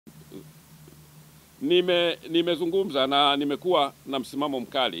Nimezungumza na nimekuwa na msimamo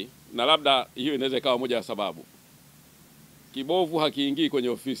mkali, na labda hiyo inaweza ikawa moja ya sababu. Kibovu hakiingii kwenye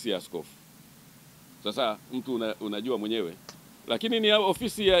ofisi ya askofu. Sasa mtu unajua mwenyewe. Lakini ni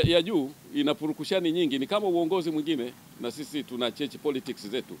ofisi ya juu, ina purukushani nyingi, ni kama uongozi mwingine, na sisi tuna church politics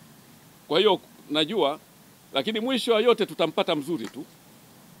zetu. Kwa hiyo najua, lakini mwisho wa yote tutampata mzuri tu.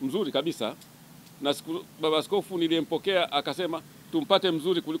 Mzuri kabisa. Na baba askofu niliyempokea akasema tumpate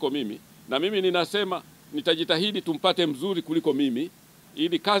mzuri kuliko mimi, na mimi ninasema nitajitahidi tumpate mzuri kuliko mimi,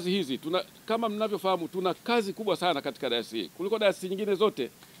 ili kazi hizi kama mnavyofahamu tuna kazi kubwa sana katika dayosisi kuliko dayosisi nyingine zote.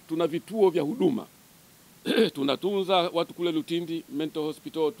 Tuna vituo vya huduma tunatunza watu kule Lutindi mental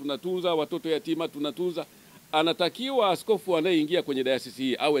hospital, tunatunza watoto yatima, anatakiwa askofu anayeingia kwenye dayosisi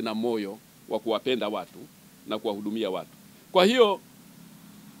hii awe na moyo wa kuwapenda watu na kuwahudumia watu. Kwa hiyo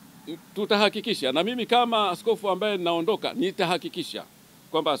tutahakikisha, na mimi kama askofu ambaye naondoka nitahakikisha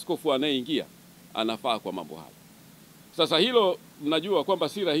kwamba askofu anayeingia anafaa kwa mambo haya. Sasa hilo mnajua kwamba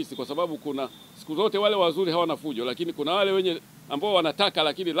si rahisi, kwa sababu kuna siku zote wale wazuri hawana fujo, lakini kuna wale wenye ambao wanataka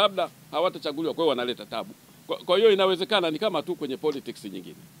lakini labda hawatachaguliwa, kwa hiyo wanaleta tabu. Kwa hiyo inawezekana ni kama tu kwenye politics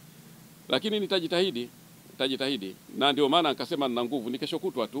nyingine, lakini nitajitahidi, na ndio maana nikasema nina nguvu. Ni kesho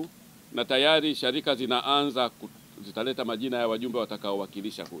kutwa tu na tayari sharika zinaanza zitaleta majina ya wajumbe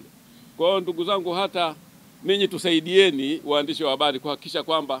watakaowakilisha kule. Kwa hiyo ndugu zangu, hata ninyi tusaidieni waandishi wa habari kuhakikisha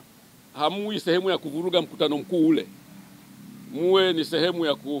kwamba hamui sehemu ya kuvuruga mkutano mkuu ule, muwe ni sehemu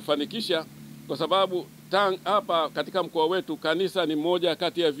ya kufanikisha, kwa sababu hapa katika mkoa wetu kanisa ni moja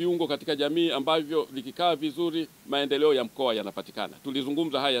kati ya viungo katika jamii ambavyo likikaa vizuri maendeleo ya mkoa yanapatikana.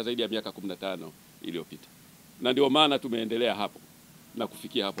 Tulizungumza haya zaidi ya miaka 15 iliyopita, na ndio maana tumeendelea hapo na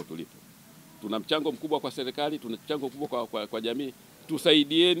kufikia hapo tulipo. Tuna mchango mkubwa kwa serikali, tuna mchango mkubwa kwa jamii.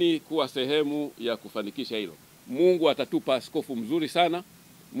 Tusaidieni kuwa sehemu ya kufanikisha hilo. Mungu atatupa askofu mzuri sana,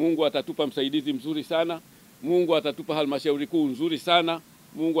 Mungu atatupa msaidizi mzuri sana, Mungu atatupa halmashauri kuu nzuri sana,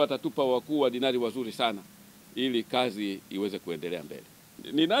 Mungu atatupa wakuu wa dinari wazuri sana, ili kazi iweze kuendelea mbele.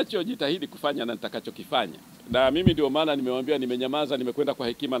 Ninachojitahidi kufanya na nitakachokifanya, na mimi ndio maana nimewaambia nimenyamaza, nimekwenda kwa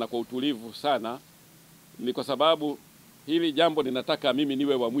hekima na kwa utulivu sana, ni kwa sababu hili jambo ninataka mimi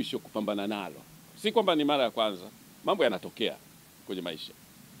niwe wa mwisho kupambana nalo. Si kwamba ni mara ya kwanza, mambo yanatokea kwenye maisha.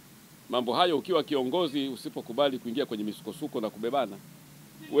 Mambo hayo ukiwa kiongozi usipokubali kuingia kwenye misukosuko na kubebana,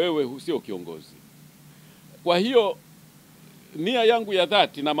 wewe sio kiongozi. Kwa hiyo nia yangu ya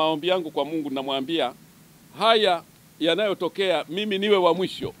dhati na maombi yangu kwa Mungu, namwambia haya yanayotokea mimi niwe wa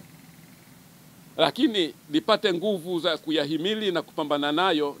mwisho, lakini nipate nguvu za kuyahimili na kupambana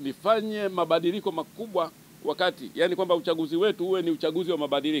nayo, nifanye mabadiliko makubwa wakati, yani kwamba uchaguzi wetu uwe ni uchaguzi wa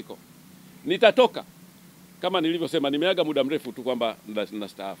mabadiliko. Nitatoka kama nilivyosema, nimeaga muda mrefu tu kwamba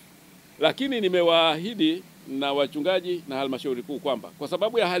nastaafu, lakini nimewaahidi na wachungaji na halmashauri kuu kwamba kwa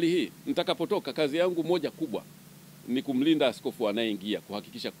sababu ya hali hii nitakapotoka, kazi yangu moja kubwa ni kumlinda askofu anayeingia,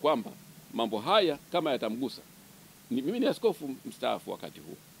 kuhakikisha kwamba mambo haya kama yatamgusa. Mimi ni askofu mstaafu wakati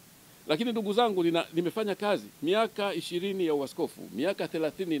huu, lakini ndugu zangu, nimefanya kazi miaka 20 ya uaskofu, miaka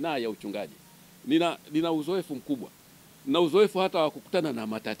 30 na ya uchungaji. Nina uzoefu mkubwa, na uzoefu hata wa kukutana na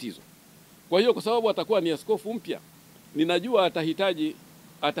matatizo. Kwa hiyo kwa sababu atakuwa ni askofu mpya, ninajua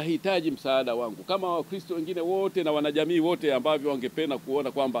atahitaji msaada wangu kama Wakristo wengine wote na wanajamii wote ambavyo wangependa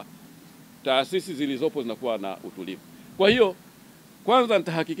kuona kwamba taasisi zilizopo zinakuwa na utulivu. Kwa hiyo kwanza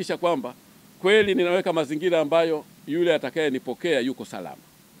nitahakikisha kwamba kweli ninaweka mazingira ambayo yule atakayenipokea yuko salama.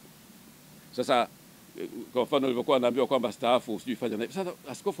 Sasa kwa mfano nilivyokuwa naambiwa kwamba staafu usijui fanya na, sasa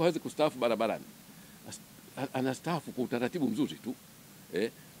askofu hawezi kustaafu barabarani. Anastaafu kwa utaratibu mzuri tu.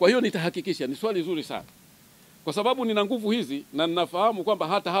 Kwa hiyo nitahakikisha, ni swali zuri sana, kwa sababu nina nguvu hizi na ninafahamu kwamba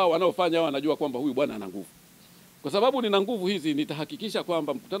hata hawa wanaofanya hao wanajua kwamba huyu bwana ana nguvu. Kwa sababu nina nguvu hizi, nitahakikisha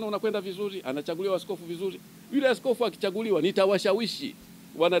kwamba mkutano unakwenda vizuri, anachaguliwa askofu vizuri. Yule askofu akichaguliwa, nitawashawishi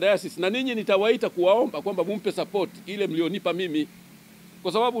wanadayosisi, na ninyi nitawaita kuwaomba kwamba mumpe support ile mlionipa mimi.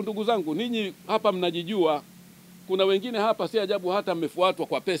 Kwa sababu ndugu zangu, ninyi hapa mnajijua, kuna wengine hapa si ajabu hata mmefuatwa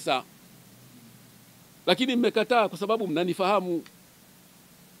kwa pesa, lakini mmekataa kwa sababu mnanifahamu.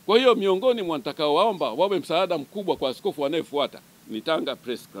 Kwa hiyo miongoni mwa nitakaowaomba wawe msaada mkubwa kwa askofu anayefuata ni Tanga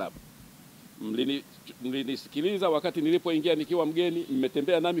Press Club. Mlinisikiliza wakati nilipoingia nikiwa mgeni,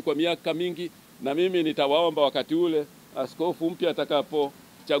 mmetembea nami kwa miaka mingi, na mimi nitawaomba wakati ule askofu mpya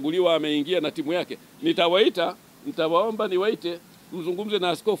atakapochaguliwa ameingia na timu yake, nitawaomba niwaite mzungumze na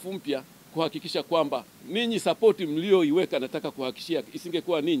askofu mpya kuhakikisha kwamba ninyi support mlioiweka, nataka kuhakikishia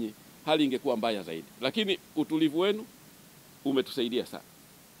isingekuwa ninyi hali ingekuwa mbaya zaidi, lakini utulivu wenu umetusaidia sana.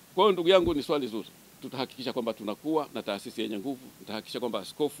 Kwa hiyo ndugu yangu, ni swali zuri. Tutahakikisha kwamba tunakuwa na taasisi yenye nguvu, tutahakikisha kwamba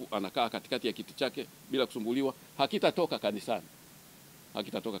askofu anakaa katikati ya kiti chake bila kusumbuliwa, hakitatoka kanisani.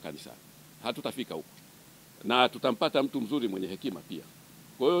 hatutafika huko, na tutampata mtu mzuri mwenye hekima pia.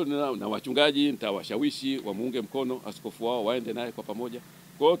 Kwa hiyo na wachungaji nitawashawishi wamuunge mkono askofu wao, waende naye kwa pamoja.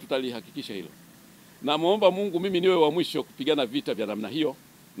 Kwa hiyo tutalihakikisha hilo. Na muomba Mungu mimi niwe wa mwisho kupigana vita vya namna hiyo,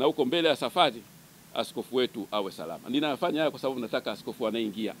 na huko mbele ya safari askofu wetu awe salama. Ninafanya haya kwa sababu nataka askofu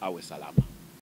anayeingia awe salama.